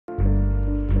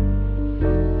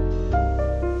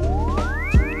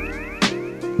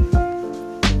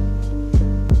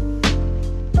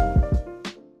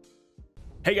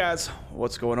Hey guys,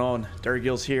 what's going on? Dirty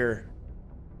Gills here.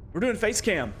 We're doing face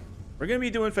cam. We're gonna be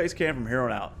doing face cam from here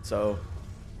on out. So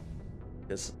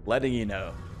just letting you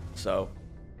know. So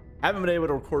haven't been able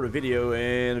to record a video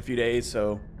in a few days,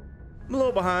 so I'm a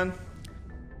little behind.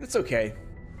 It's okay.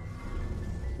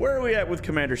 Where are we at with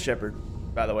Commander Shepard?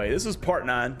 By the way, this is part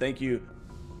 9. Thank you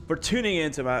for tuning in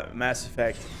to my Mass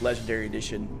Effect Legendary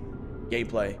Edition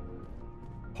gameplay.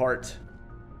 Part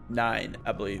 9,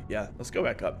 I believe. Yeah, let's go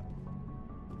back up.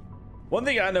 One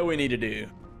thing I know we need to do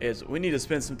is we need to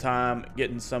spend some time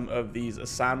getting some of these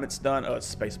assignments done. Oh,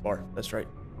 it's spacebar. That's right.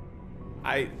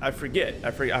 I forget.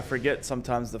 I forget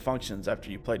sometimes the functions after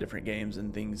you play different games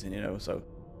and things, and you know, so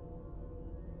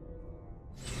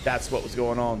that's what was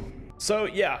going on. So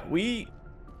yeah, we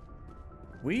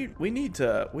need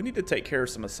to take care of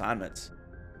some assignments.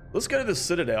 Let's go to the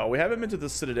Citadel. We haven't been to the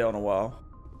Citadel in a while,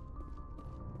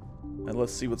 and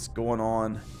let's see what's going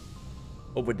on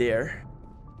over there.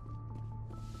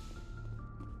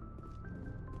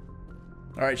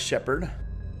 All right, Shepard,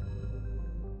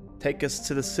 take us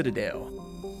to the Citadel.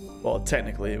 Well,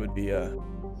 technically it would be a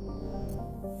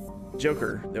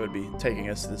Joker that would be taking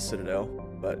us to the Citadel,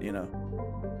 but you know.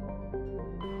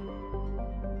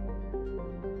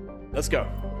 Let's go.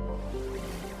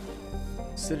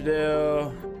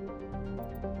 Citadel.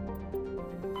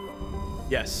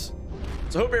 Yes.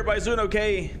 So hope everybody's doing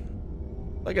okay.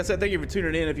 Like I said, thank you for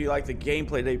tuning in. If you like the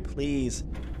gameplay today, please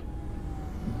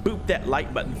boop that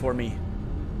like button for me.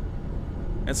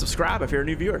 And subscribe if you're a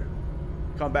new viewer.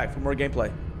 Come back for more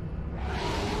gameplay.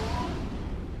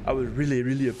 I would really,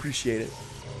 really appreciate it.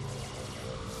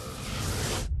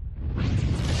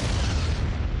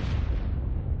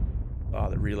 Oh,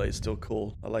 the relay is still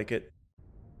cool. I like it.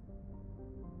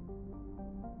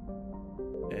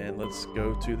 And let's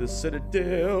go to the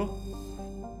Citadel.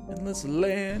 And let's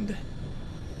land.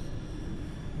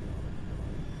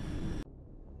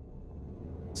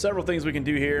 Several things we can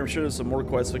do here. I'm sure there's some more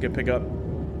quests we can pick up.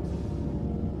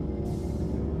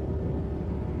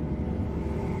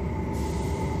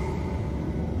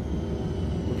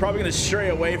 Probably going to stray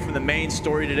away from the main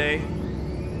story today.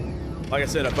 Like I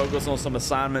said, I focus on some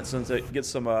assignments and to get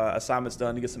some assignments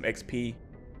done to get some XP.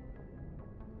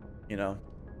 You know,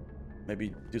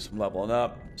 maybe do some leveling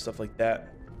up, stuff like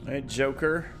that. All right,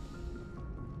 Joker.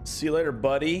 See you later,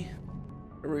 buddy.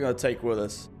 What are we going to take with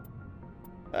us?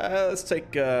 Let's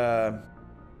take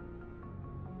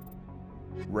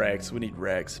Rex. We need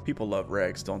Rex. People love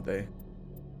Rex, don't they?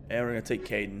 And we're going to take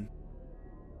Caden.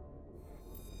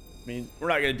 I mean, we're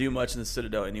not going to do much in the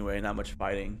Citadel anyway, not much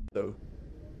fighting, so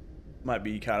might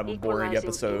be kind of a boring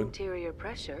episode. Interior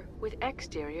pressure with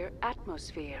exterior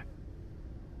atmosphere.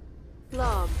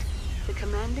 Logged. The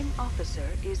commanding officer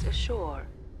is ashore.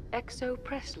 Exo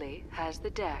Presley has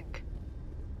the deck.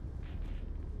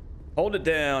 Hold it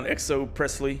down, Exo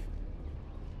Presley.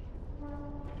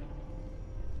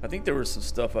 I think there was some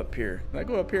stuff up here. Can I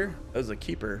go up here? That was a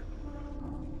keeper.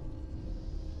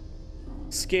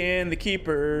 Scan the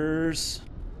keepers.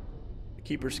 The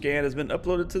keeper scan has been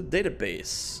uploaded to the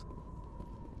database.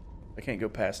 I can't go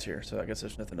past here, so I guess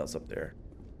there's nothing else up there.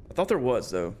 I thought there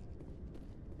was, though.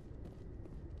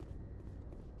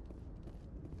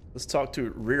 Let's talk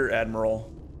to Rear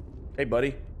Admiral. Hey,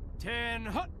 buddy. 10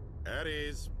 hut. At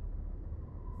ease.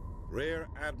 Rear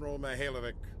Admiral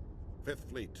Mihailovic, 5th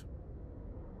Fleet.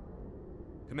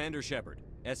 Commander Shepard,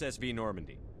 SSV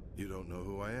Normandy. You don't know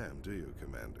who I am, do you,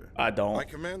 Commander? I don't. I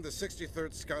command the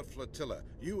 63rd Scout Flotilla.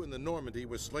 You and the Normandy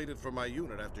were slated for my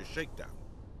unit after shakedown.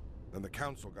 Then the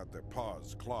Council got their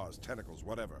paws, claws, tentacles,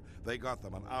 whatever. They got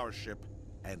them on our ship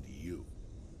and you.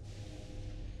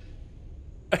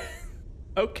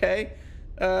 Okay.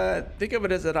 Think of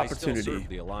it as an opportunity. I still serve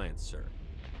the Alliance, sir.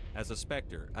 As a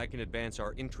Spectre, I can advance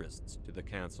our interests to the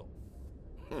Council.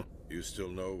 You still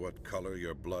know what color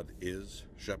your blood is,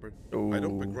 Shepard? Ooh. I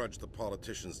don't begrudge the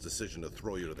politician's decision to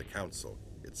throw you to the Council.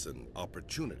 It's an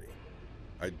opportunity.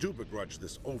 I do begrudge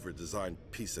this over-designed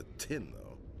piece of tin,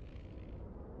 though.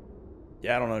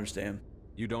 Yeah, I don't understand.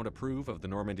 You don't approve of the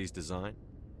Normandy's design?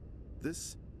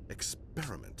 This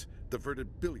experiment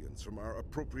diverted billions from our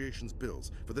appropriations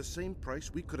bills. For the same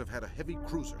price, we could have had a heavy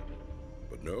cruiser.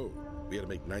 But no, we had to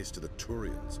make nice to the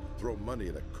Turians, throw money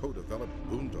at a co-developed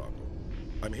boondoggle.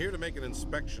 I'm here to make an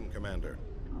inspection, Commander.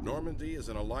 Normandy is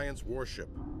an Alliance warship.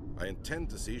 I intend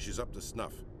to see she's up to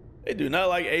snuff. They do not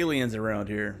like aliens around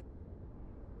here.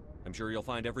 I'm sure you'll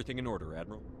find everything in order,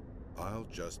 Admiral. I'll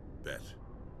just bet.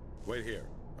 Wait here.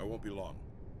 I won't be long.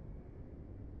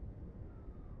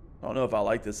 I don't know if I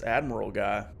like this Admiral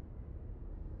guy.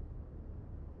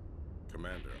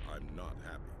 Commander, I'm not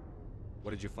happy.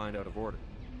 What did you find out of order?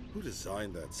 Who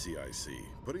designed that CIC?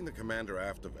 Putting the commander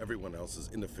aft of everyone else is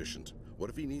inefficient. What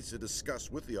if he needs to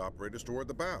discuss with the operators toward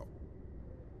the bow?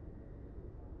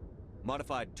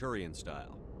 Modified Turian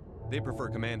style. They prefer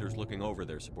commanders looking over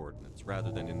their subordinates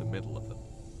rather than in the middle of them.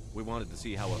 We wanted to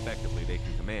see how effectively they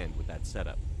can command with that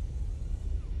setup.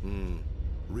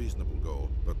 Reasonable goal,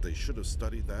 but they should have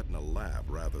studied that in a lab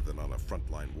rather than on a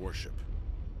frontline warship.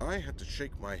 I had to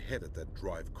shake my head at that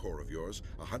drive core of yours.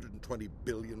 120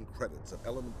 billion credits of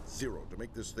element 0 to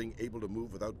make this thing able to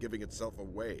move without giving itself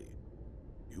away.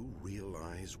 You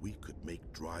realize we could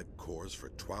make drive cores for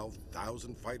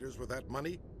 12,000 fighters with that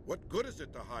money? What good is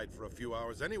it to hide for a few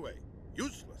hours anyway?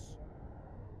 Useless.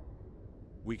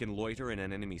 We can loiter in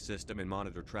an enemy system and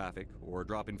monitor traffic, or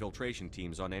drop infiltration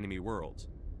teams on enemy worlds.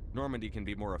 Normandy can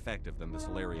be more effective than the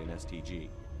Solarian STG.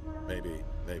 Maybe.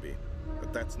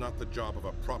 But that's not the job of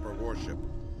a proper warship.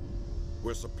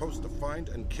 We're supposed to find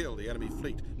and kill the enemy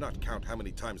fleet, not count how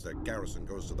many times their garrison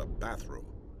goes to the bathroom.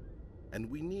 And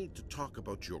we need to talk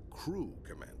about your crew,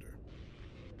 Commander.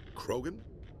 Krogan?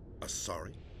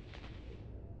 Asari?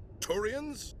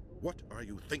 Turians? What are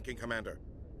you thinking, Commander?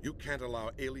 You can't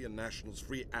allow alien nationals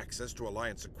free access to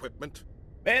Alliance equipment?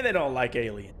 Man, they don't like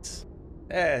aliens.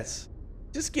 Yes.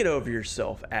 Just get over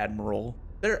yourself, Admiral.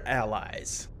 They're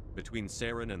allies. Between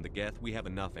Saren and the Geth, we have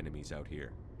enough enemies out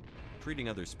here. Treating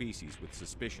other species with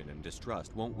suspicion and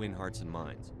distrust won't win hearts and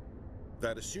minds.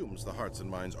 That assumes the hearts and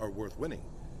minds are worth winning.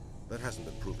 That hasn't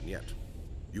been proven yet.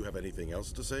 You have anything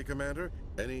else to say, Commander?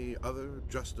 Any other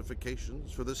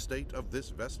justifications for the state of this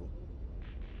vessel?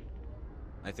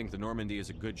 I think the Normandy is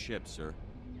a good ship, sir.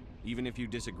 Even if you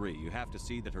disagree, you have to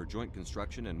see that her joint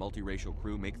construction and multiracial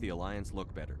crew make the Alliance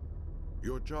look better.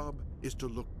 Your job is to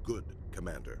look good,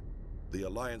 Commander. The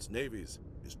Alliance navies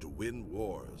is to win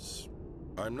wars.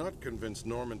 I'm not convinced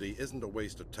Normandy isn't a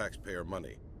waste of taxpayer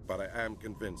money, but I am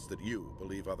convinced that you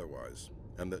believe otherwise,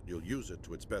 and that you'll use it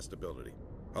to its best ability.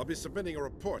 I'll be submitting a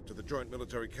report to the Joint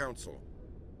Military Council.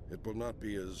 It will not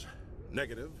be as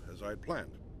negative as I'd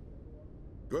planned.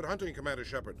 Good hunting, Commander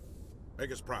Shepard.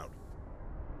 Make us proud.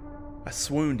 I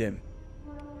swooned him.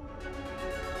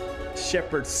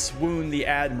 Shepard swooned the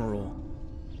Admiral.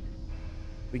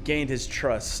 We gained his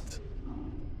trust.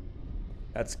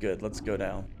 That's good. Let's go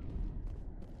down.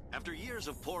 After years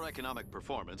of poor economic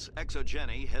performance,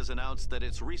 ExoGeni has announced that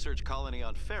its research colony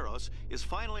on Pharos is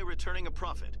finally returning a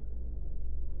profit.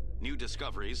 New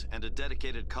discoveries and a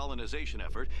dedicated colonization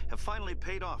effort have finally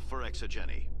paid off for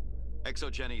ExoGeni.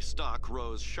 ExoGeni stock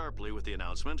rose sharply with the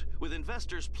announcement, with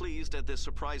investors pleased at this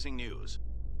surprising news.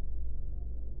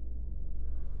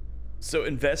 So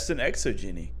invest in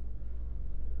ExoGeni.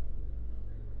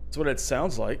 That's what it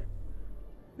sounds like.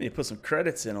 I need to put some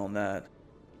credits in on that.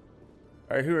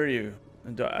 All right, who are you?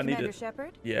 And I need Commander to...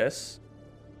 Shepard? Yes.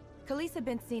 Khaleesi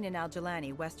Benzine in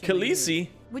Al-Jalani, Western. Khaleesi?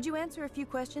 Would you answer a few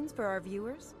questions for our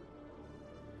viewers?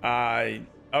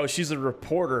 Oh, she's a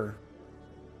reporter.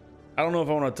 I don't know if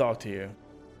I want to talk to you.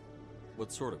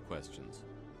 What sort of questions?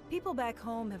 People back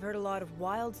home have heard a lot of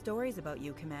wild stories about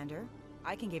you, Commander.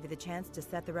 I can give you the chance to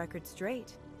set the record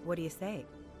straight. What do you say?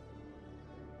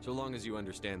 So long as you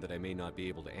understand that I may not be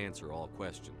able to answer all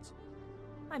questions.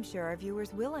 I'm sure our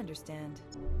viewers will understand.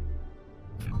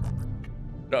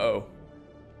 Uh-oh.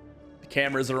 The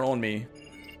cameras are on me.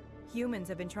 Humans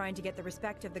have been trying to get the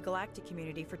respect of the galactic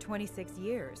community for 26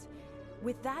 years.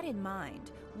 With that in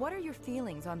mind, what are your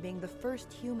feelings on being the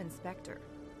first human Spectre?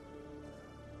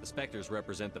 The Spectres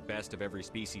represent the best of every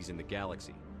species in the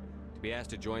galaxy. To be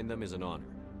asked to join them is an honor.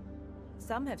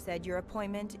 Some have said your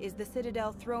appointment is the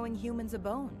Citadel throwing humans a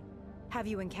bone. Have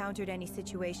you encountered any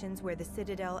situations where the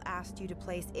Citadel asked you to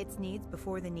place its needs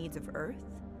before the needs of Earth?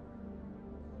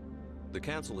 The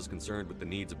Council is concerned with the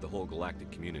needs of the whole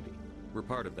galactic community. We're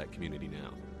part of that community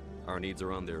now. Our needs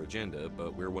are on their agenda,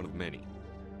 but we're one of many.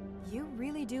 You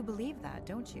really do believe that,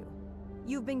 don't you?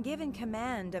 You've been given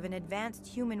command of an advanced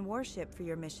human warship for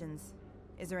your missions.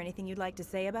 Is there anything you'd like to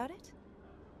say about it?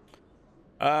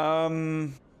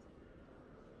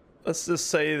 Let's just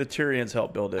say the Turians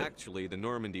helped build it. Actually, the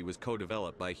Normandy was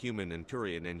co-developed by human and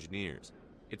Turian engineers.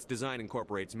 Its design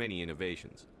incorporates many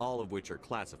innovations, all of which are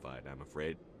classified, I'm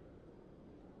afraid.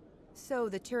 So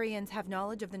the Turians have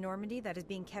knowledge of the Normandy that is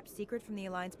being kept secret from the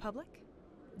Alliance public?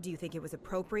 Do you think it was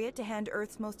appropriate to hand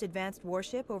Earth's most advanced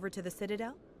warship over to the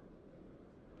Citadel?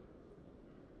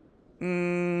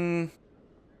 The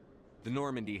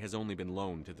Normandy has only been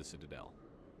loaned to the Citadel.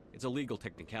 It's a legal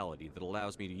technicality that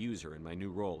allows me to use her in my new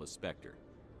role as Spectre.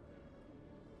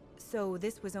 So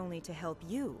this was only to help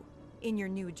you in your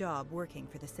new job working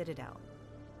for the Citadel.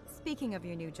 Speaking of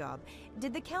your new job,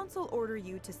 did the Council order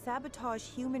you to sabotage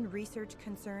human research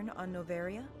concern on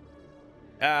Noveria?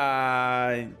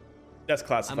 That's I'm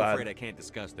classified. afraid I can't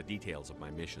discuss the details of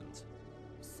my missions.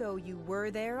 So you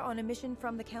were there on a mission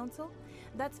from the Council?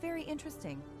 That's very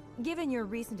interesting. Given your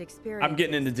recent experience, I'm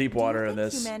getting into deep water in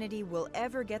this. Humanity will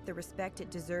ever get the respect it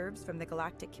deserves from the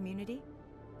galactic community?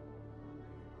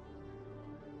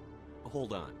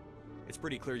 Hold on. It's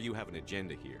pretty clear you have an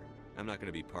agenda here. I'm not going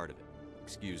to be part of it.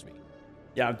 Excuse me.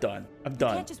 Yeah, I'm done. I'm You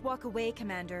done. can't just walk away,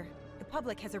 Commander. The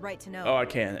public has a right to know. Oh, I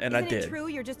can, and I Isn't did. it true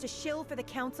you're just a shill for the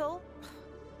Council?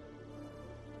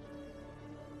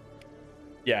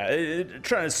 Yeah,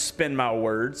 trying to spin my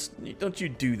words. Don't you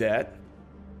do that.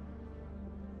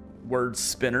 Word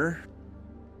spinner.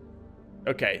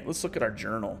 Okay, let's look at our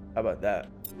journal. How about that?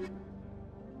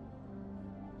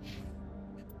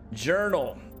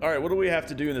 Journal. All right, what do we have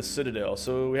to do in the Citadel?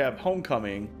 So we have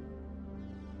homecoming.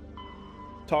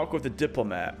 Talk with the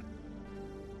diplomat.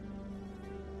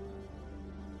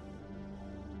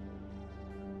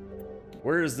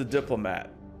 Where is the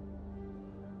diplomat?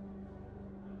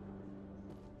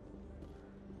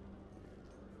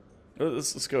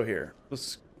 Let's go here.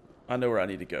 I know where I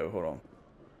need to go. Hold on.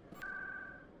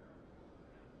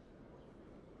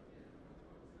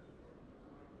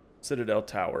 Citadel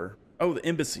Tower. Oh, the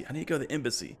embassy. I need to go to the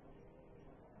embassy.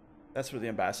 That's where the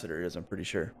ambassador is, I'm pretty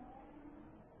sure.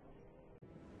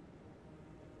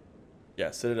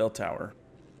 Yeah, Citadel Tower.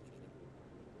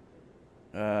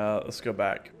 Let's go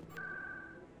back.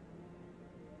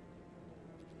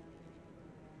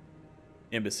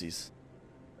 Embassies.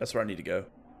 That's where I need to go.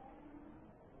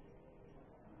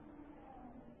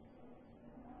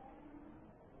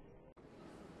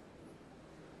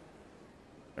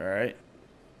 All right.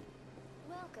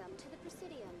 Welcome to the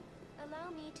Presidium. Allow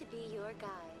me to be your guide.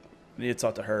 I need to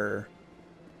talk to her.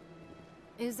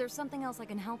 Is there something else I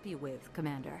can help you with,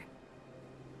 Commander?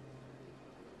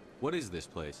 What is this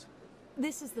place?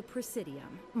 This is the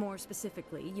Presidium. More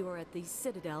specifically, you're at the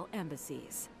Citadel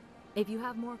embassies. If you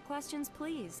have more questions,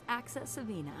 please access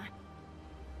Savina.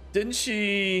 Didn't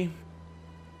she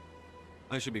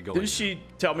I should be going. Didn't she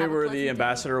tell me Have a where pleasant the day.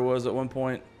 ambassador was at one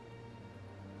point?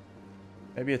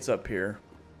 Maybe it's up here.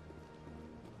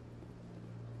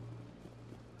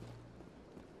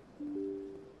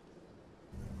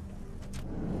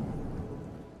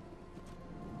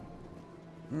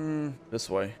 This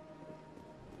way.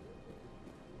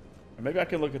 Or maybe I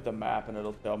can look at the map and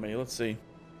it'll tell me. Let's see.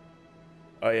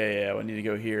 Oh yeah, we need to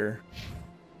go here.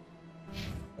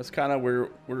 That's kind of where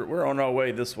we're on our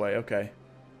way this way. Okay.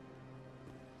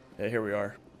 Yeah, here we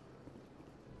are.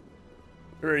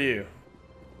 Who are you?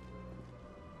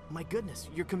 My goodness,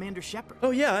 you're Commander Shepard.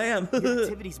 Oh yeah, I am. Your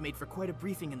activities made for quite a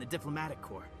briefing in the diplomatic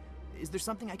corps. Is there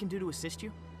something I can do to assist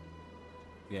you?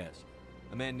 Yes.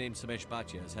 A man named Samesh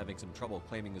Bhatia is having some trouble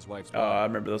claiming his wife's Oh, body. I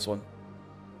remember this one.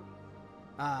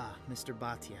 Ah, Mr.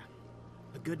 Bhatia.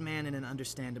 A good man in an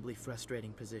understandably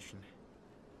frustrating position.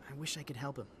 I wish I could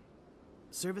help him.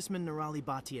 Serviceman Nirali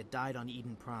Bhatia died on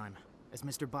Eden Prime, as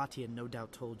Mr. Bhatia no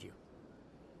doubt told you.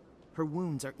 Her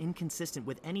wounds are inconsistent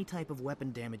with any type of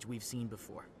weapon damage we've seen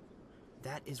before.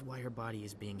 That is why her body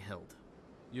is being held.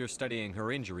 You're studying her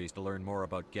injuries to learn more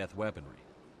about Geth weaponry.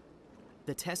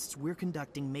 The tests we're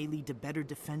conducting may lead to better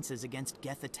defenses against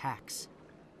Geth attacks.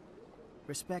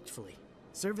 Respectfully,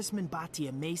 Serviceman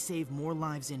Bhatia may save more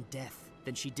lives in death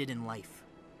than she did in life.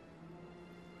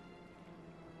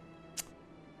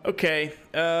 Okay,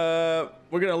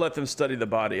 we're gonna let them study the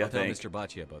body. I'll I tell think. Mr.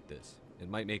 Bhatia about this. It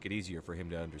might make it easier for him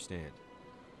to understand.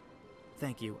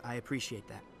 Thank you, I appreciate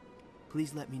that.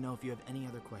 Please let me know if you have any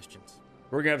other questions.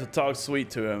 We're gonna have to talk sweet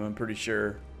to him. I'm pretty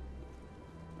sure.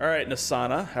 All right,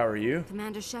 Nasana, how are you?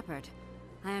 Commander Shepard,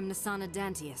 I am Nasana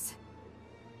Dantius.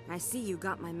 I see you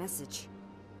got my message.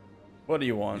 What do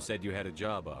you You want? said you had a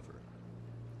job offer.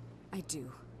 I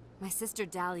do. My sister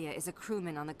Dahlia is a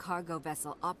crewman on the cargo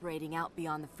vessel operating out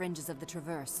beyond the fringes of the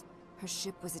Traverse. Her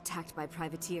ship was attacked by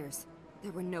privateers.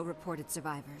 There were no reported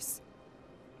survivors.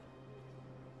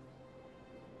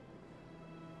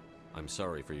 I'm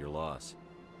sorry for your loss.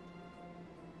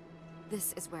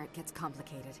 This is where it gets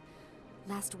complicated.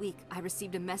 Last week, I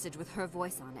received a message with her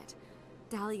voice on it.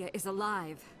 Dahlia is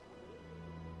alive.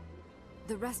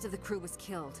 The rest of the crew was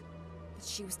killed, but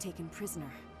she was taken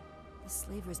prisoner. The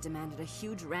slavers demanded a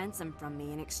huge ransom from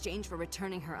me in exchange for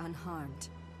returning her unharmed.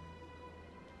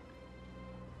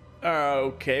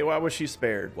 Okay, why was she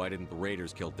spared? Why didn't the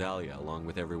raiders kill Dahlia along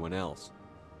with everyone else?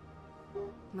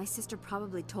 My sister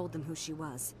probably told them who she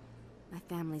was. My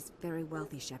family's very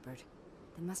wealthy, Shepard.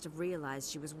 They must have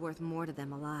realized she was worth more to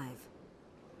them alive.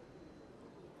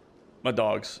 My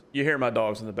dogs. You hear my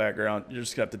dogs in the background. You're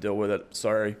just gonna have to deal with it.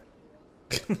 Sorry.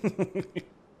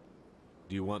 Do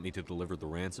Do you want me to deliver the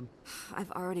ransom?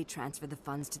 I've already transferred the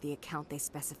funds to the account they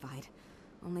specified.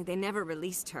 Only they never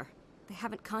released her. They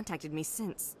haven't contacted me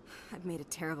since. I've made a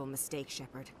terrible mistake,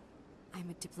 Shepard. I'm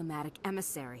a diplomatic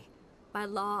emissary. By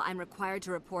law, I'm required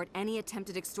to report any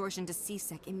attempted extortion to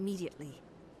CSEC immediately.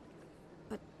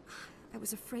 But I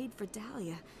was afraid for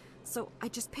Dahlia, so I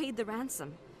just paid the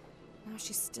ransom. Now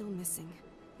she's still missing.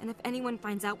 And if anyone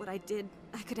finds out what I did,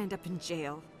 I could end up in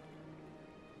jail.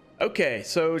 Okay,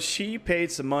 so she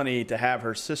paid some money to have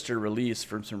her sister released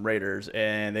from some raiders,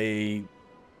 and they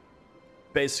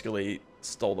basically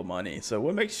stole the money. So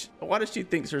why does she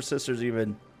think her sister's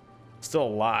even still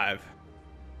alive?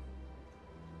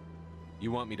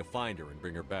 You want me to find her and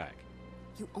bring her back?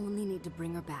 You only need to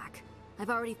bring her back. I've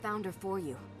already found her for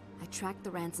you. I tracked the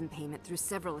ransom payment through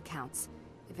several accounts.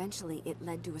 Eventually, it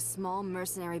led to a small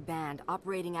mercenary band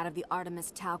operating out of the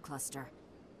Artemis Tau cluster.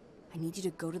 I need you to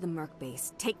go to the Merc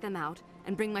base, take them out,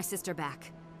 and bring my sister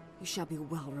back. You shall be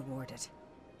well rewarded.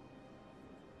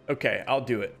 Okay, I'll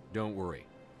do it. Don't worry.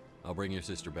 I'll bring your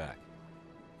sister back.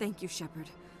 Thank you, Shepard.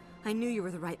 I knew you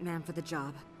were the right man for the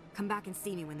job. Come back and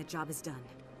see me when the job is done.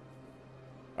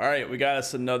 All right, we got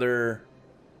us another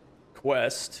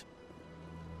quest.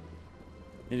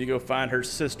 Need to go find her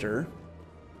sister.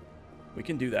 We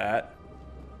can do that.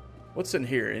 What's in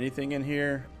here? Anything in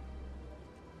here?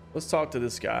 Let's talk to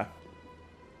this guy.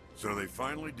 So they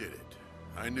finally did it.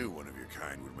 I knew one of your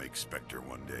kind would make Spectre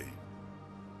one day.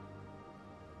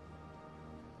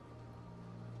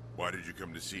 Why did you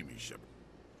come to see me, Shepard?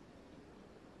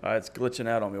 It's glitching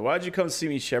out on me. Why'd you come see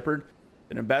me, Shepard?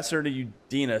 An ambassador to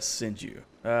Udina sent you.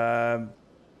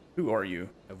 Who are you?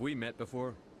 Have we met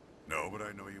before? No, but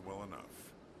I know you well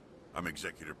enough. I'm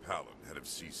Executor Palin, head of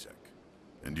CSEC.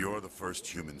 And you're the first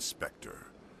human Spectre.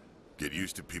 Get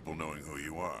used to people knowing who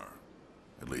you are.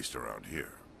 At least around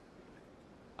here.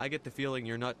 I get the feeling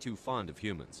you're not too fond of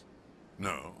humans.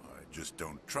 No, I just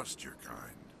don't trust your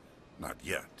kind. Not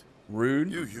yet.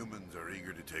 Rude. You humans are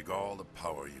eager to take all the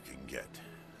power you can get.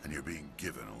 And you're being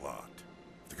given a lot.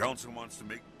 If the Council wants to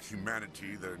make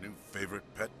humanity their new favorite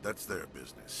pet, that's their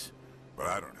business. But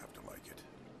I don't have to like it.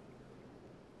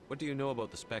 What do you know about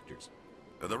the Spectres?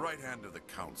 They're the right hand of the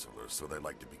Council, or so they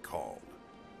like to be called.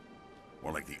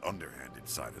 More like the underhanded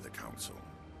side of the Council.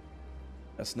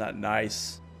 That's not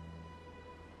nice.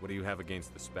 What do you have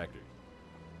against the Spectres?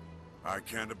 I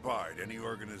can't abide any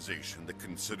organization that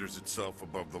considers itself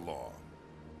above the law.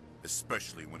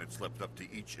 Especially when it's left up to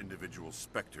each individual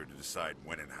Spectre to decide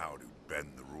when and how to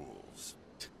bend the rules.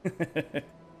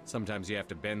 Sometimes you have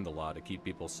to bend the law to keep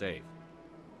people safe.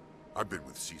 I've been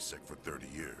with CSEC for 30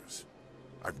 years.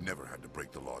 I've never had to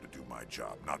break the law to do my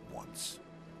job, not once.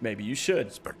 Maybe you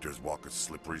should. Spectres walk a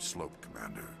slippery slope,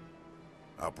 Commander.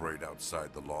 Operate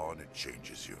outside the law and it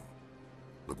changes you.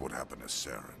 Look what happened to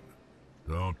Saren.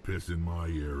 Don't piss in my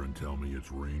ear and tell me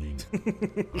it's raining.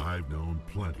 I've known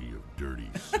plenty of dirty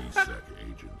CSEC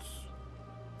agents.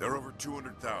 There are over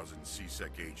 200,000 CSEC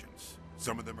agents.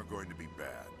 Some of them are going to be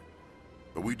bad.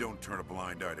 But we don't turn a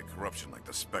blind eye to corruption like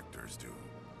the Spectres do.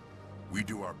 We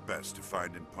do our best to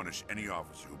find and punish any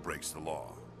officer who breaks the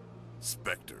law.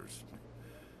 Spectres.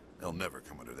 They'll never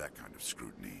come under that kind of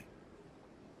scrutiny.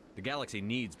 The galaxy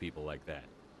needs people like that.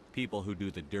 People who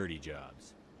do the dirty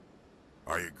jobs.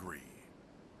 I agree.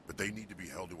 But they need to be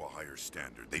held to a higher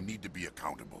standard. They need to be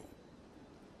accountable.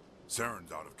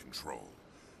 Saren's out of control.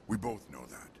 We both know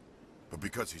that. But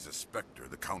because he's a Spectre,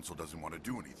 the Council doesn't want to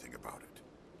do anything about it.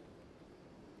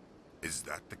 Is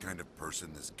that the kind of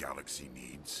person this galaxy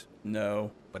needs?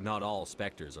 No. But not all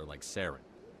Spectres are like Saren.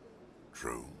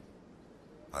 True.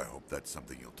 I hope that's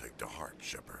something you'll take to heart,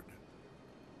 Shepard.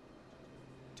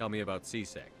 Tell me about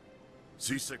CSEC.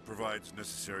 CSEC provides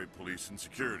necessary police and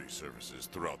security services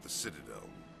throughout the Citadel.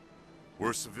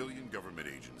 We're a civilian government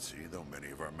agency, though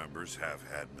many of our members have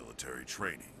had military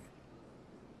training.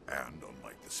 And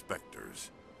unlike the Spectres,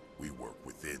 we work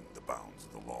within the bounds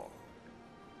of the law.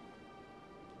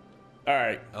 All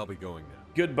right. I'll be going now.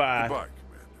 Goodbye. Goodbye,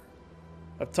 Commander.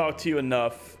 I've talked to you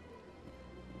enough.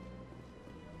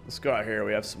 Let's go out here.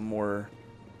 We have some more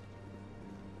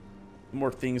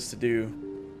things to do.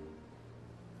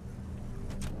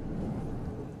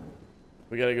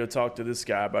 We gotta go talk to this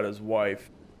guy about his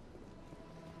wife.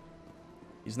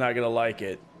 He's not gonna like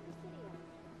it.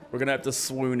 We're gonna have to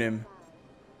swoon him.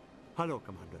 Hello,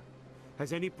 Commander.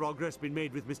 Has any progress been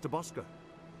made with Mr. Bosker?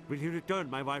 Will he return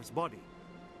my wife's body?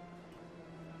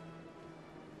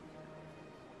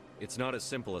 It's not as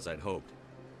simple as I'd hoped.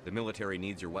 The military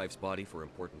needs your wife's body for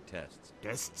important tests.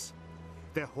 Tests?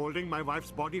 They're holding my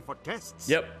wife's body for tests?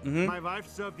 Yep. My wife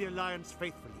served the Alliance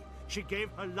faithfully. She gave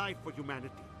her life for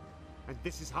humanity. And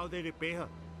this is how they repay her.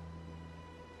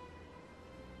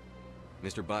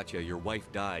 Mr. Bhatia, your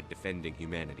wife died defending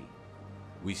humanity.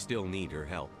 We still need her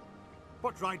help.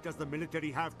 What right does the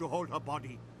military have to hold her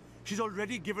body? She's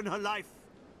already given her life.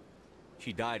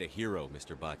 She died a hero,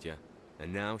 Mr. Bhatia,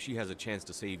 and now she has a chance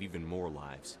to save even more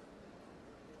lives.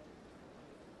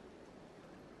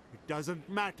 It doesn't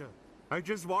matter. I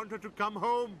just want her to come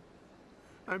home.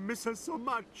 I miss her so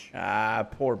much. Ah,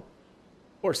 poor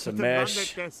Let them run their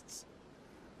Samesh. tests.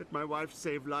 Let my wife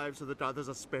save lives so that others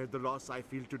are spared the loss I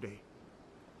feel today.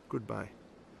 Goodbye.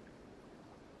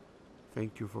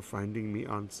 Thank you for finding me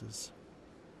answers.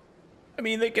 I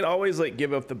mean, they can always like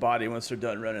give up the body once they're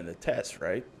done running the test,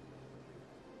 right?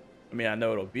 I mean, I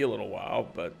know it'll be a little while,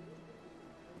 but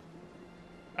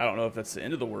I don't know if that's the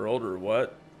end of the world or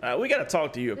what. We got to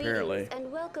talk to you, apparently. Greetings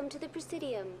and welcome to the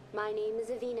Presidium. My name is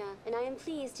Avina, and I am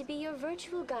pleased to be your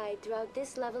virtual guide throughout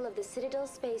this level of the Citadel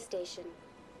space station.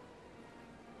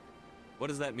 What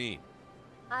does that mean?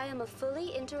 I am a fully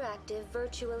interactive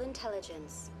virtual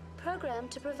intelligence, programmed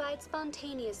to provide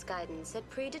spontaneous guidance at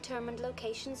predetermined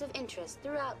locations of interest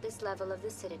throughout this level of the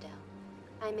Citadel.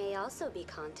 I may also be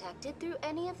contacted through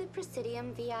any of the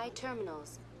Presidium VI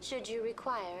terminals, should you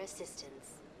require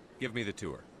assistance. Give me the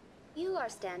tour. You are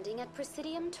standing at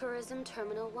Presidium Tourism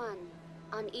Terminal 1.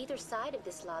 On either side of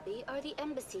this lobby are the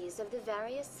embassies of the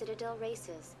various Citadel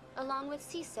races, along with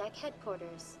CSEC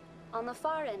headquarters. On the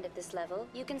far end of this level,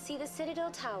 you can see the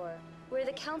Citadel Tower, where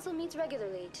the Council meets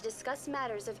regularly to discuss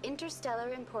matters of interstellar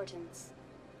importance.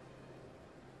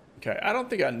 Okay, I don't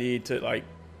think I need to, like...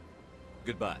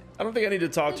 Goodbye. I don't think I need to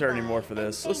talk to her anymore for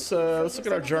this. Let's look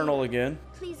at our journal again.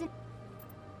 Please.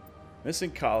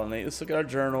 Missing colony. Let's look at our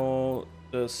journal.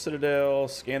 The Citadel,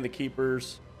 scan the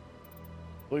keepers.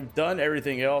 We've done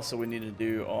everything else that we need to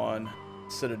do on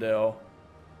Citadel.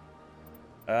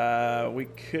 We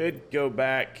could go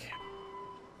back.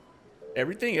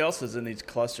 Everything else is in these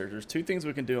clusters. There's two things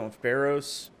we can do on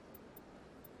Pharos.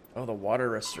 Oh, the water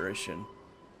restoration.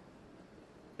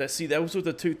 See, those were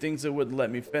the two things that wouldn't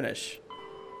let me finish.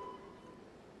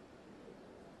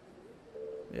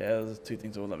 Yeah, those are the two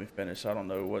things that would let me finish. I don't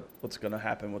know what's going to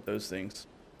happen with those things.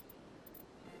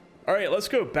 All right, let's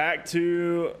go back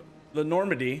to the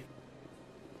Normandy.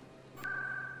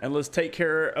 And let's take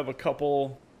care of a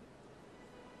couple...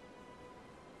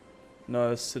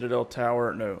 No, Citadel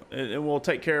Tower. No, and we'll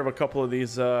take care of a couple of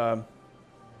these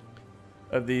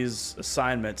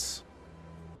assignments.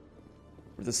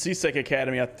 For the CSEC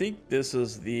Academy, I think this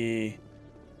is the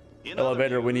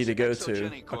elevator we need to go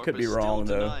to. I could be wrong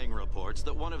though. Denying reports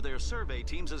that one of their survey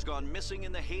teams has gone missing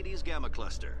in the Hades Gamma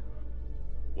Cluster.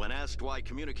 When asked why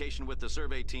communication with the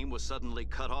survey team was suddenly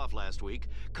cut off last week,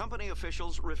 company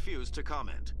officials refused to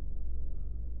comment.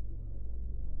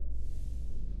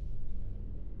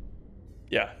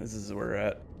 Yeah, this is where we're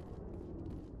at.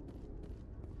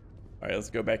 All right, let's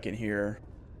go back in here.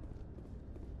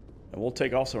 And we'll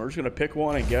take also, we're just gonna pick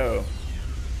one and go.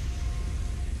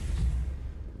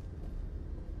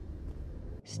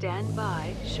 Stand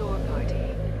by, shore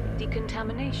party.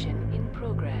 Decontamination in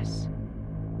progress.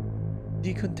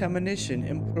 Decontamination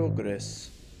in progress.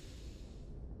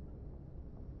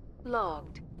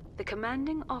 Logged. The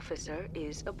commanding officer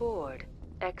is aboard.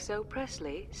 XO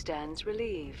Presley stands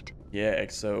relieved. Yeah,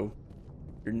 XO.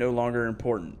 You're no longer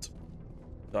important.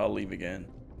 So I'll leave again.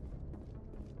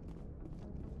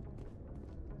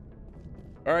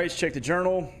 Alright, let's check the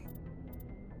journal.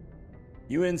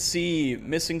 UNC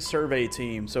missing survey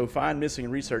team. So find missing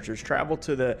researchers. Travel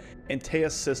to the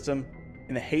Antaeus system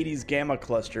in the Hades Gamma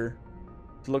Cluster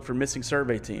to look for missing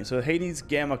survey team. So the Hades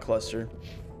Gamma Cluster.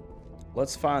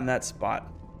 Let's find that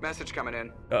spot. Message coming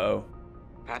in. Uh-oh.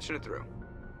 Patching it through.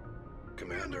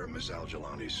 Commander, Miss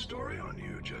Al-Jalani's story on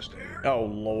you just aired. Oh,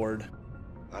 Lord.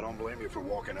 I don't blame you for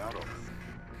walking out on her.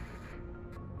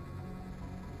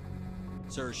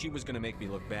 Sir, she was gonna make me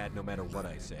look bad no matter what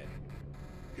I said.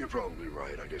 You're probably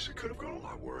right. I guess it could have gone a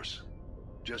lot worse.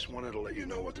 Just wanted to let you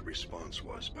know what the response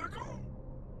was back home.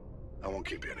 I won't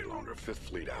keep you any longer. Fifth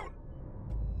Fleet out.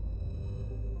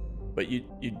 But you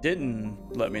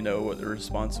didn't let me know what the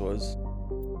response was.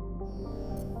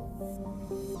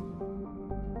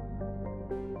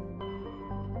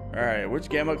 Alright, which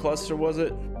Gamma Cluster was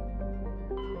it?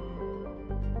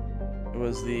 It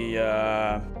was the,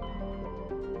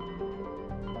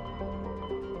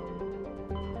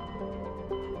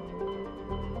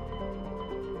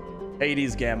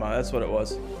 Hades Gamma, that's what it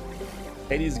was.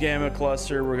 Hades Gamma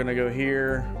Cluster, we're gonna go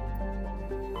here.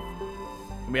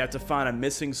 We have to find a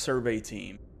missing survey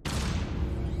team.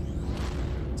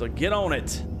 So get on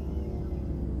it.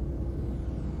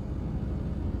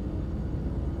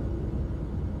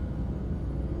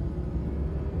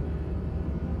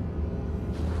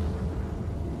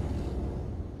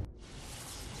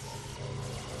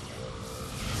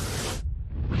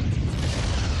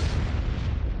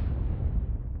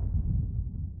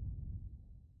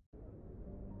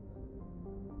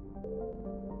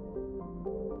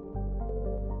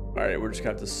 All right, we're just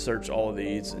gonna have to search all of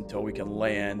these until we can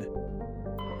land,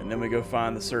 and then we go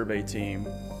find the survey team.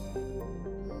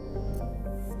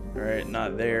 All right,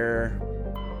 not there.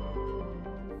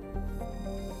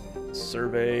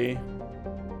 Survey.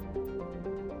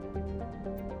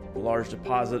 A large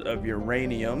deposit of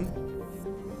uranium.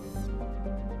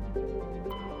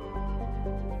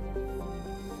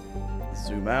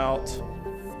 Zoom out.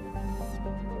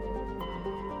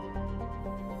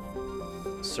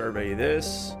 Survey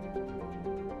this.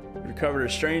 Recovered a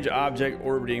strange object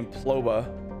orbiting Ploba.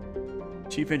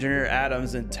 Chief Engineer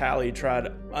Adams and Tally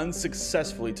tried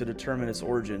unsuccessfully to determine its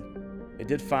origin. They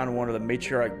did find one of the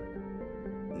matriarch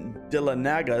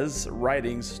Dilanaga's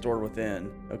writings stored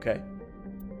within. Okay.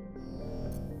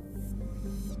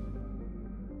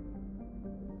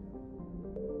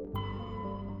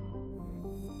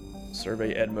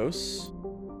 Survey Edmos.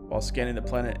 While scanning the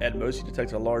planet Edmos, you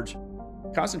detect a large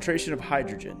concentration of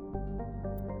hydrogen.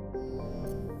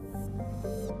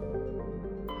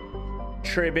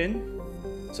 Tribin.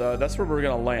 So that's where we're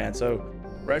gonna land. So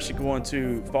we're actually going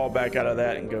to fall back out of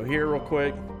that and go here real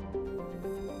quick.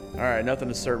 All right, nothing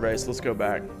to survey, so let's go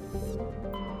back.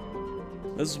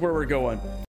 This is where we're going.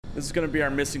 This is gonna be our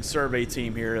missing survey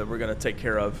team here that we're gonna take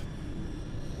care of.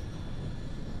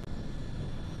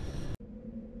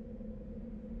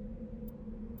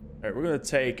 All right, we're gonna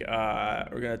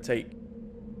take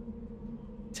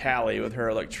Tally with her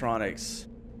electronics,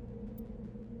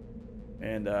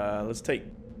 and let's take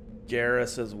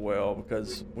Garrus as well,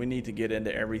 because we need to get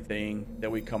into everything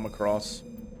that we come across.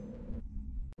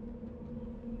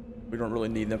 We don't really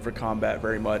need them for combat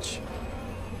very much.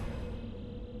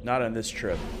 Not on this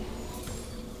trip.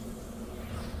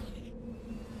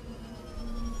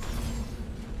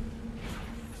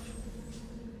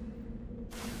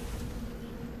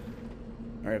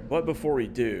 All right, but before we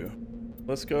do,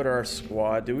 let's go to our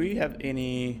squad. Do we have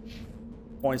any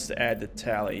points to add to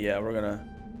Tally? Yeah, we're gonna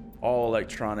all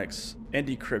electronics and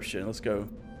decryption. Let's go.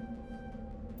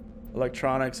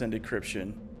 Electronics and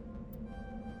decryption.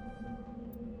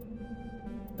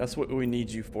 That's what we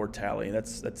need you for, Tally.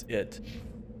 That's it.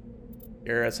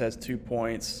 Garrus has 2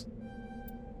 points.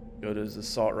 Go to his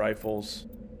assault rifles.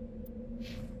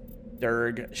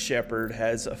 Durg Shepard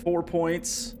has 4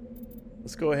 points.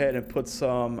 Let's go ahead and put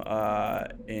some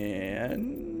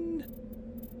in.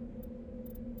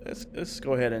 Let's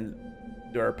go ahead and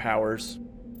do our powers.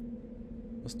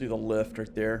 Let's do the lift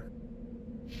right there.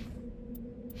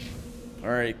 All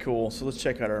right, cool. So let's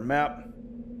check out our map.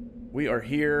 We are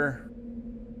here.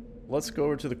 Let's go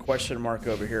over to the question mark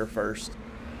over here first,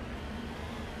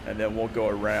 and then we'll go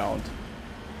around.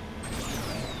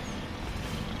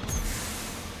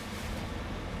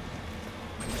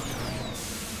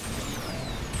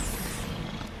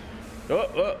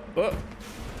 Oh.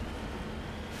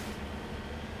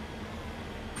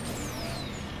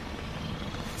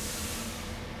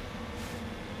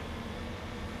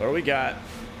 What do we got?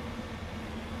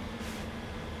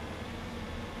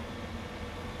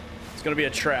 It's gonna be a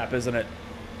trap, isn't it?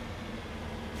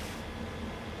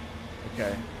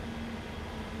 Okay.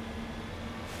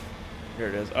 Here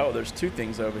it is. Oh, there's 2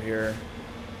 things over here.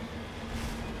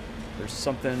 There's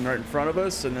something right in front of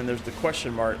us, and then there's the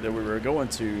question mark that we were going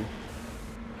to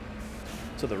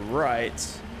the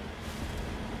right.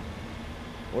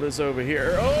 What is over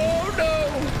here? Oh no!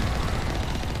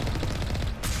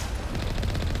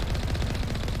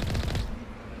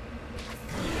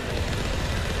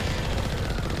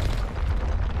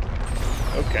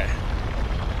 Okay.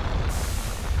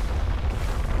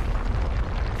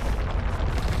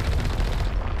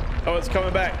 Oh, it's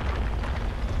coming back.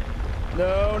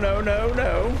 No.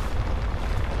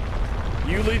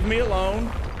 You leave me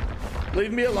alone.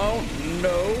 Leave me alone.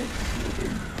 No.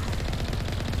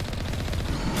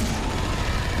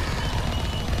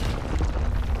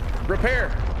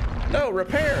 Repair. No,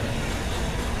 repair.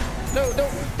 No,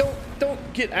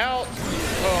 don't get out.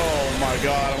 Oh my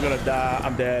God, I'm gonna die.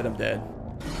 I'm dead.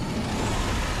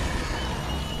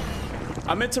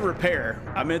 I meant to repair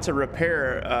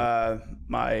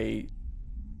my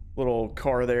little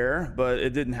car there, but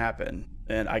it didn't happen,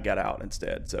 and I got out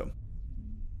instead. So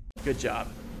good job,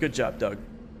 Doug.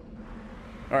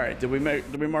 All right, did we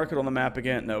mark it on the map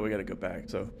again? No, we got to go back.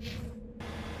 So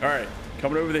all right,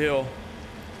 coming over the hill.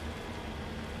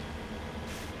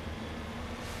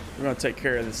 We're gonna take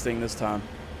care of this thing this time.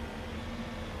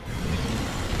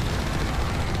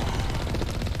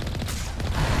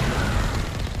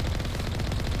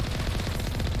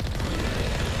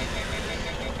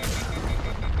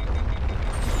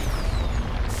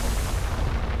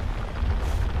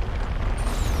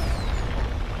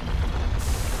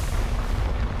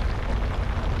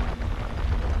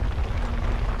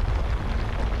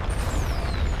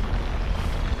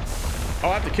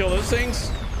 I have to kill those things?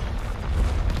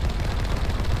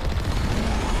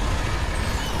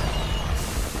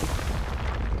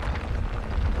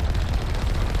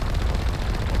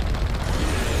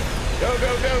 Go,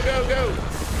 go, go, go, go.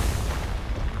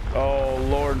 Oh,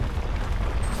 Lord.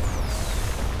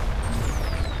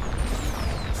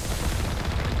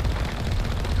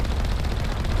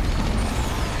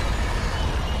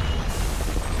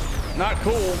 Not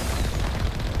cool.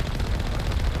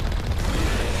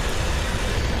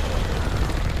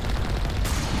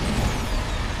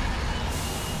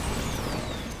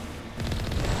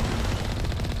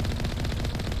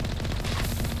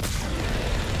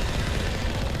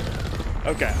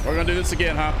 Okay, we're gonna do this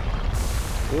again, huh?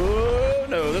 Oh,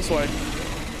 no, this way.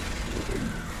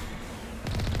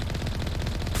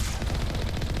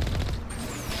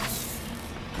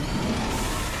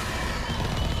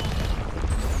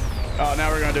 Oh,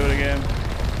 now we're gonna do it again.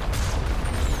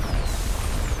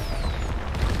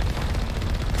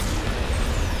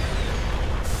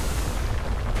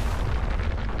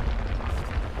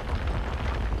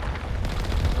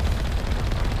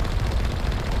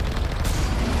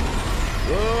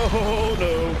 Oh, no.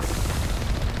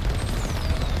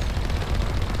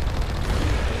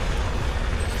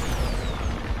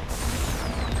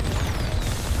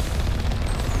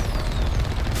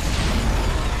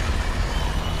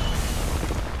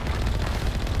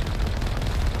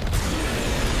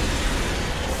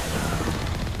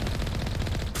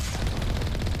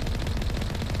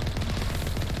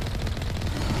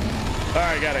 All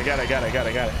right, got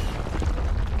it.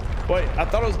 Wait, I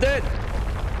thought I was dead.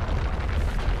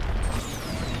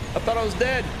 I thought I was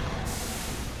dead.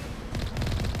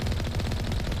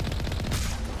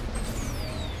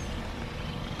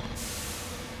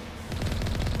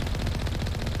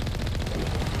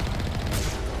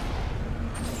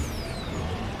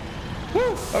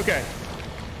 Woo! Okay.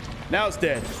 Now it's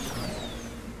dead.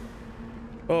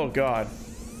 Oh, God.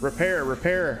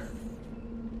 Repair.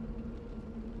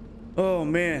 Oh,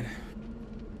 man.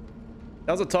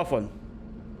 That was a tough one.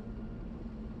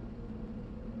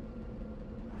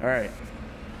 All right.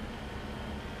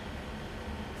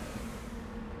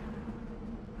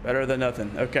 Better than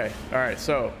nothing. Okay. All right.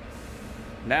 So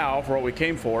now for what we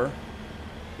came for,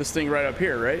 this thing right up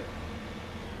here, right?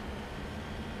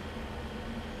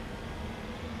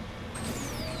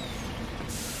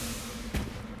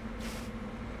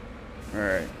 All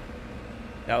right.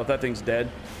 Now that thing's dead,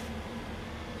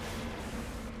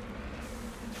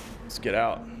 let's get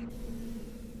out.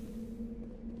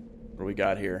 What do we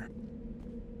got here?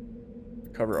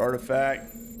 Recover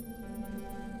artifact.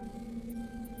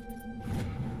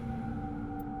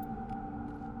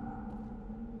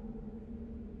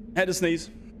 Had to sneeze.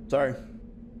 Sorry.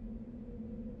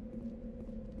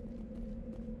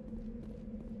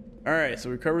 All right, so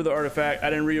we recovered the artifact. I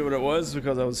didn't read what it was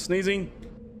because I was sneezing.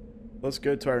 Let's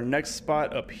go to our next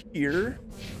spot up here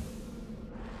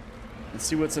and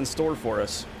see what's in store for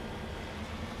us.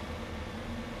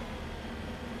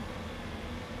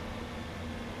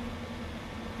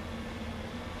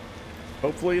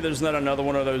 Hopefully there's not another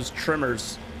one of those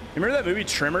trimmers. You remember that movie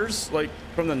Tremors, like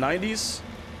from the 90s?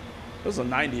 It was the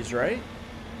 90s, right?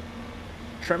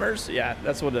 Tremors? Yeah,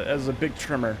 that's what it is. A big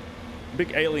trimmer.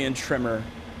 Big alien trimmer.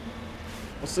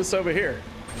 What's this over here?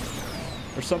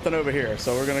 There's something over here,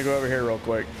 so we're gonna go over here real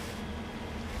quick.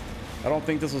 I don't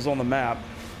think this was on the map,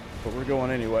 but we're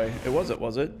going anyway. It was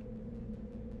it?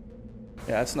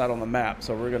 Yeah, it's not on the map,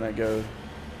 so we're gonna go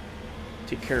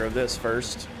take care of this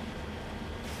first.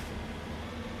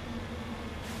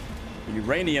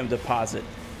 Uranium deposit.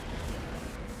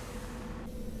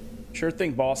 Sure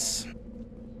thing, boss.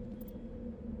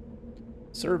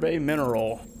 Survey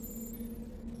mineral.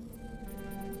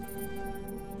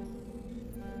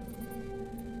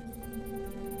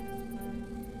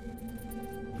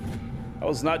 I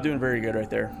was not doing very good right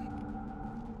there.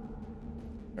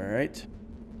 All right.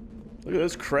 Look at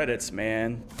those credits,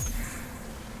 man.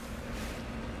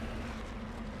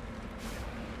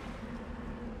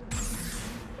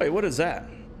 Wait, what is that?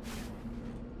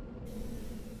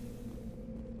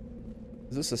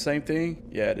 Is this the same thing?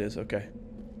 Yeah, it is. Okay.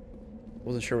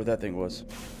 Wasn't sure what that thing was.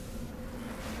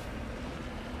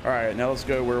 All right, now let's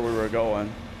go where we were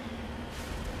going.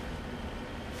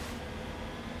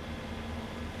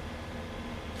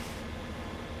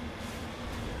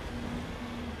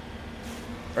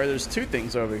 All right, there's two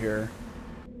things over here.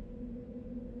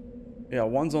 Yeah,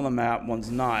 one's on the map,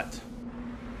 one's not.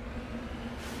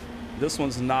 This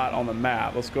one's not on the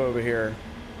map. Let's go over here,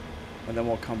 and then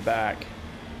we'll come back.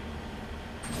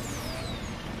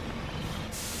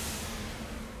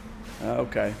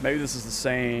 Okay, maybe this is the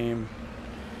same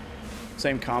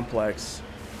complex.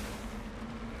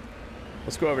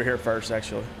 Let's go over here first,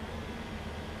 actually.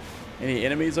 Any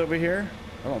enemies over here?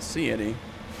 I don't see any.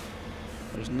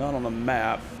 There's none on the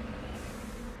map.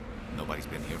 Nobody's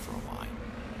been here for a while.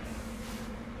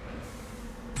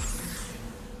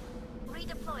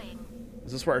 Redeploying.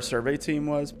 Is this where our survey team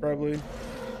was, probably?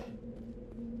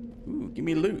 Ooh, give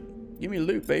me loot. Give me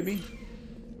loot, baby.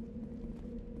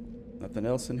 Nothing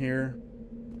else in here.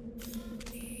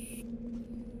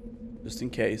 Just in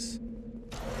case.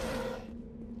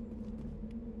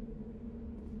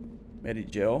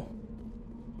 Medi-gel.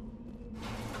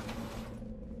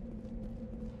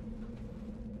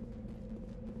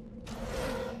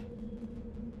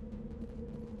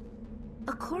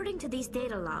 According to these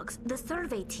data logs, the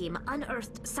survey team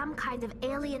unearthed some kind of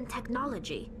alien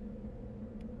technology.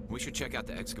 We should check out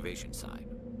the excavation site.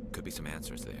 Could be some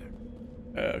answers there.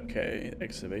 Okay,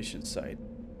 excavation site.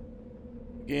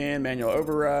 Again, manual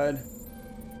override.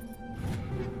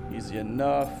 Easy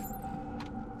enough.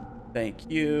 Thank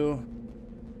you.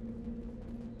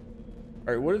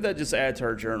 All right, what did that just add to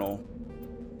our journal?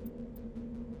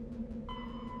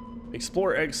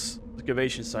 Explore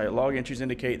excavation site. Log entries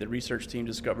indicate the research team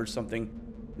discovered something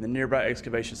in the nearby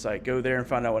excavation site. Go there and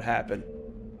find out what happened.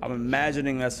 I'm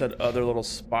imagining that's that other little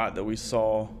spot that we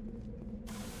saw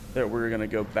that we're gonna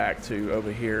go back to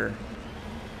over here.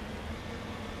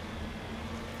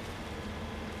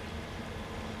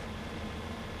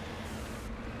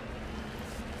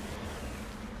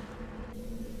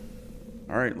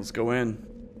 All right, let's go in.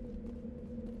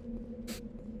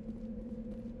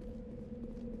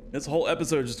 This whole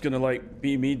episode is just gonna like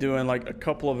be me doing like a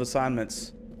couple of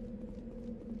assignments.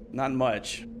 Not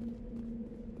much.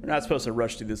 We're not supposed to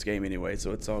rush through this game anyway,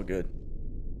 so it's all good.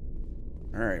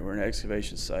 All right, we're in an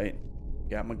excavation site.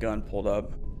 Got my gun pulled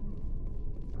up.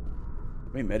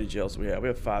 How many medi-gels do we have? We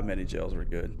have 5 medi-gels, we're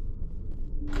good.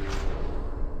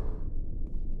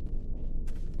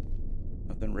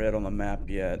 Nothing red on the map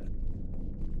yet.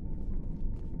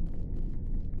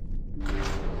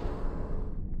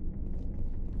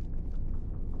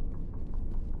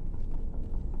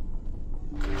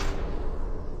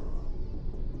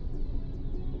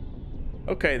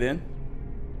 Okay then.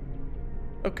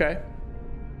 Okay.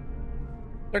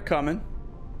 They're coming.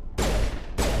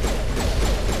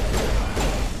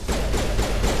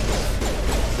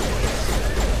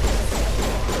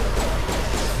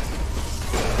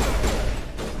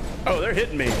 Oh, they're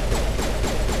hitting me.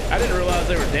 I didn't realize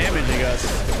they were damaging us.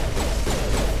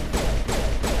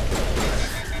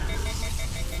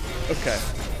 Okay.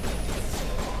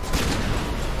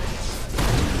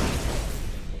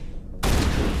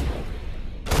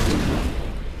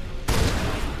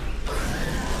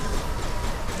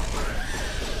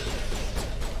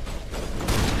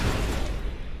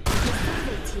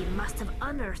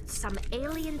 Unearthed some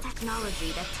alien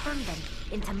technology that turned them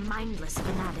into mindless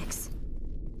fanatics.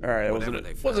 All right, it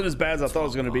wasn't as bad as I thought it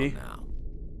was going to be.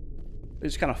 They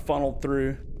just kind of funneled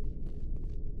through.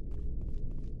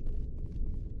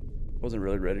 Wasn't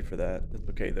really ready for that. That's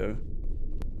okay though.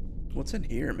 What's in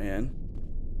here, man?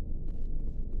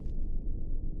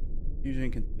 Fusion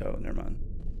can. Oh, never mind.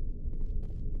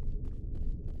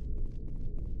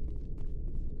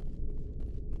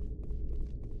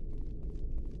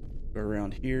 Go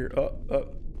around here. Oh,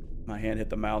 my hand hit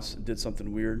the mouse and did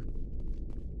something weird.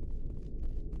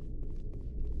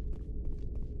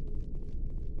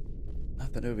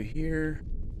 Nothing over here.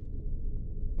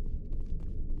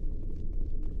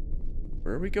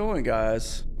 Where are we going,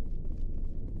 guys?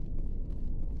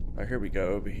 Oh, here we go,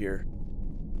 over here.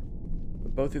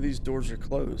 But both of these doors are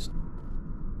closed.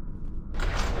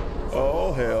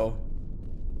 Oh, hell.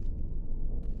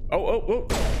 Oh.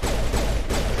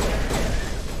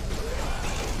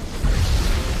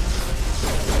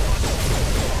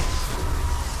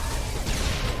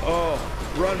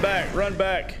 Oh, run back, run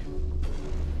back.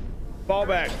 Fall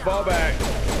back, fall back.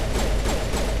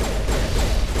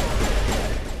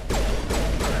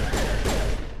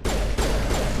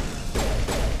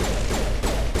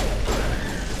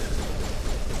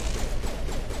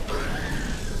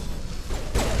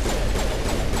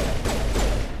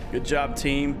 Good job,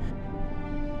 team.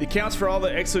 It accounts for all the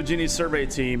Exogeny survey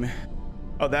team.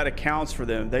 Oh, that accounts for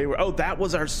them. They were, oh, that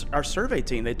was our survey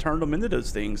team. They turned them into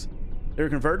those things. They were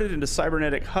converted into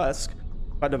cybernetic husk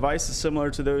by devices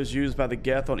similar to those used by the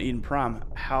Geth on Eden Prime.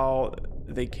 How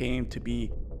they came to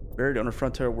be buried on a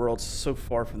frontier world so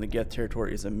far from the Geth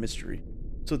territory is a mystery.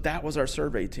 So that was our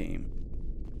survey team.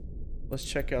 Let's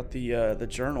check out the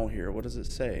journal here. What does it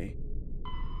say?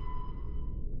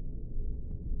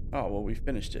 Oh, well, we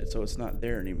finished it, so it's not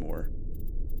there anymore.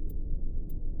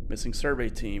 Missing survey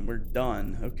team. We're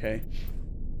done. Okay.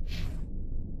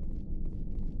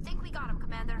 Think we got him.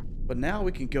 But now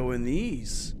we can go in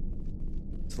these.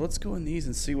 So let's go in these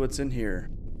and see what's in here.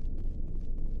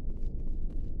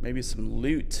 Maybe some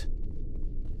loot.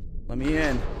 Let me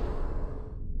in.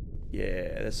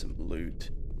 Yeah, there's some loot.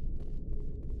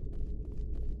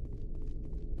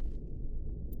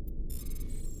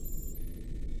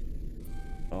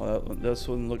 Oh, this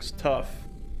one looks tough.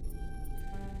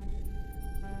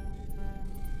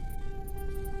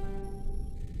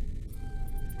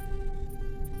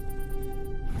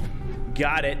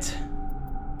 Got it.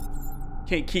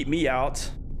 Can't keep me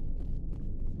out.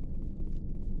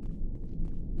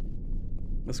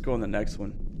 Let's go on the next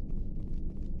one.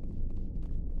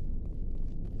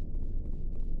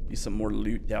 Be some more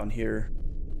loot down here.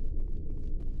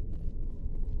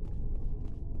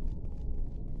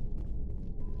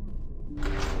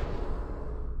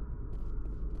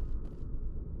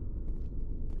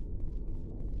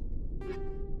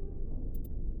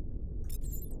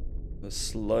 The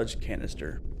sludge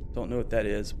canister. Don't know what that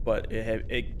is, but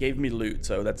it gave me loot,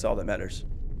 so that's all that matters.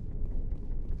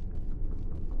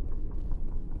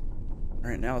 All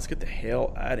right, now let's get the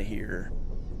hell out of here.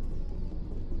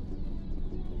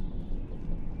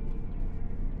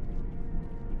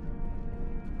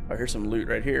 Oh, here's some loot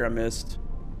right here I missed.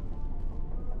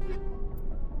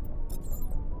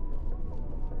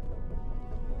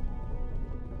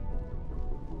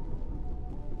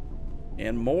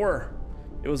 And more.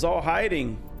 It was all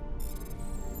hiding.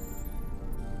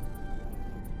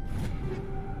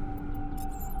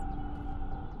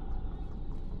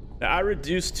 Now, I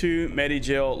reduced to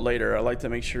Medigel later. I like to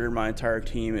make sure my entire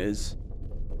team is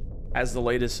as the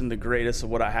latest and the greatest of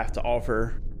what I have to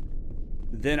offer.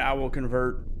 Then I will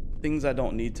convert things I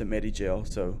don't need to Medigel.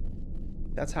 So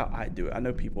that's how I do it. I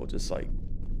know people just like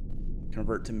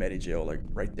convert to Medigel like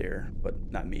right there, but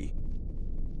not me.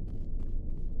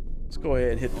 Let's go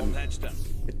ahead and hit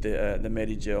the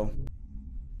Medigel.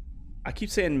 I keep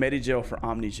saying Medigel for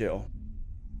Omnigel.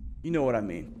 You know what I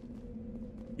mean.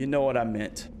 You know what I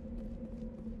meant.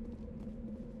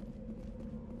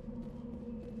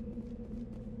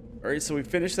 All right, so we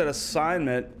finished that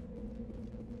assignment,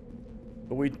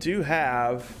 but we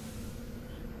have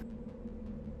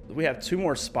 2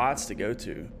 more spots to go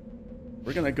to.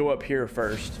 We're gonna go up here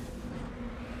first.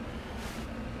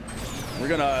 We're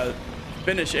gonna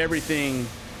finish everything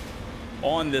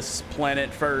on this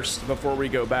planet first before we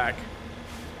go back.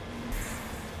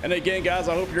 And again, guys,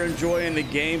 I hope you're enjoying the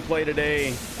gameplay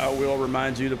today. I will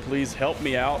remind you to please help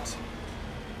me out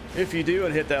if you do,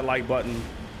 and hit that like button.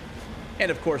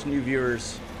 And of course, new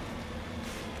viewers,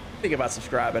 think about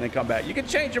subscribing and come back. You can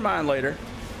change your mind later.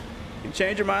 You can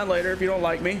change your mind later if you don't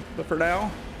like me. But for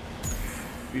now,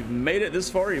 if you've made it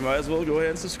this far, you might as well go ahead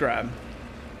and subscribe.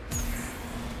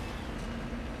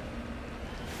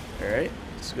 All right,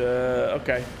 let's go.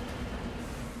 Okay,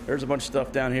 there's a bunch of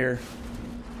stuff down here.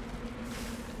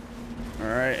 All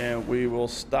right, and we will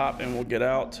stop and we'll get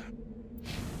out.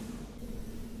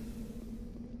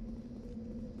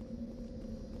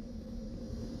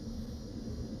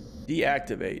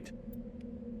 Deactivate.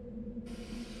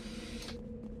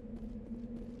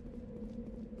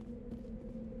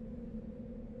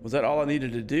 Was that all I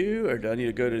needed to do, or do I need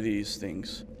to go to these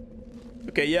things?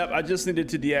 Okay, yep, I just needed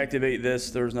to deactivate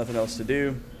this. There was nothing else to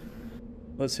do.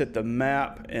 Let's hit the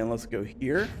map and let's go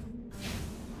here.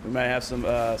 We might have some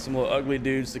little ugly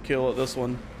dudes to kill at this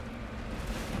one.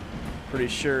 Pretty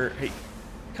sure. Hey,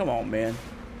 come on, man.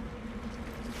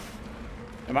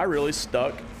 Am I really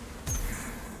stuck?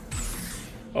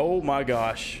 Oh my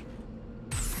gosh.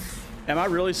 Am I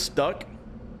really stuck?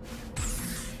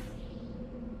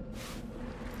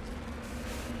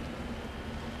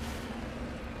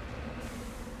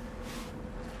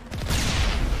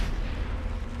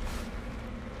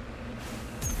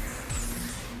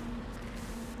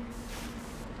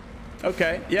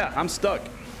 Okay, yeah, I'm stuck.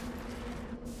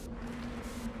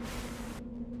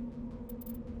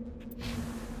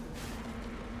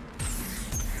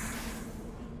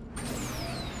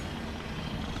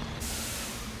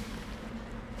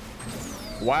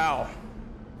 Wow.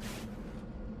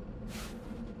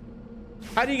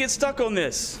 How do you get stuck on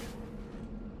this?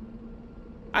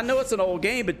 I know it's an old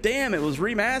game, but damn, it was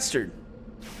remastered.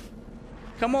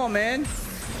 Come on, man.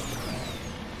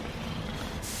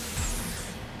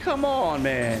 Come on,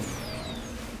 man.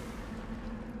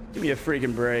 Give me a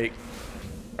freaking break.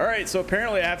 All right, so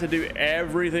apparently I have to do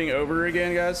everything over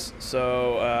again, guys.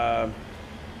 So,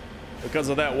 because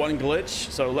of that one glitch.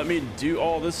 So let me do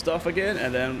all this stuff again,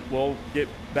 and then we'll get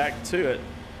back to it.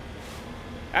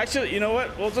 Actually, you know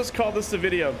what? We'll just call this the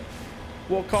video.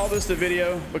 We'll call this the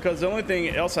video because the only thing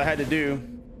else I had to do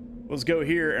was go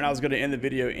here, and I was going to end the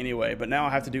video anyway, but now I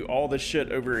have to do all this shit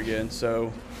over again,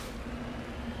 so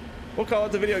we'll call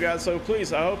it the video, guys. So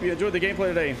please, I hope you enjoyed the gameplay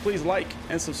today. Please like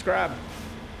and subscribe.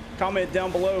 Comment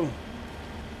down below.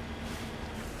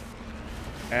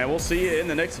 And we'll see you in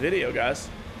the next video, guys.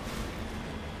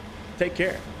 Take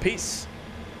care. Peace.